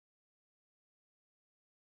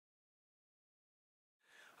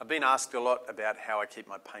I've been asked a lot about how I keep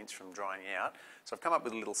my paints from drying out, so I've come up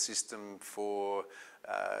with a little system for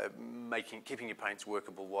keeping your paints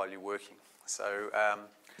workable while you're working. So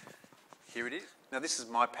here it is. Now this is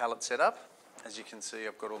my palette setup. As you can see,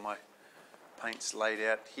 I've got all my paints laid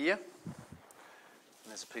out here. And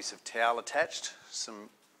there's a piece of towel attached, some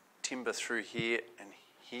timber through here and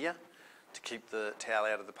here to keep the towel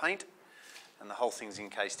out of the paint, and the whole thing's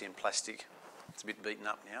encased in plastic. It's a bit beaten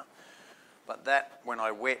up now. But that, when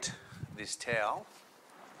I wet this towel,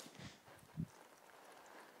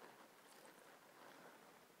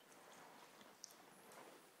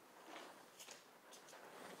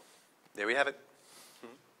 there we have it.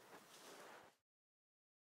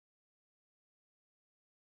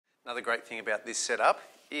 Another great thing about this setup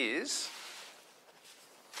is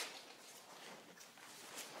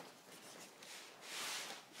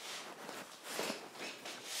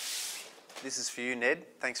this is for you, Ned.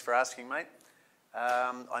 Thanks for asking, mate.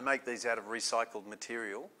 I make these out of recycled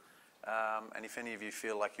material, and if any of you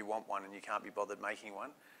feel like you want one and you can't be bothered making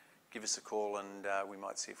one, give us a call and we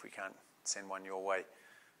might see if we can't send one your way.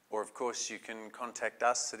 Or of course you can contact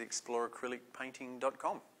us at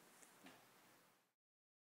exploreacrylicpainting.com.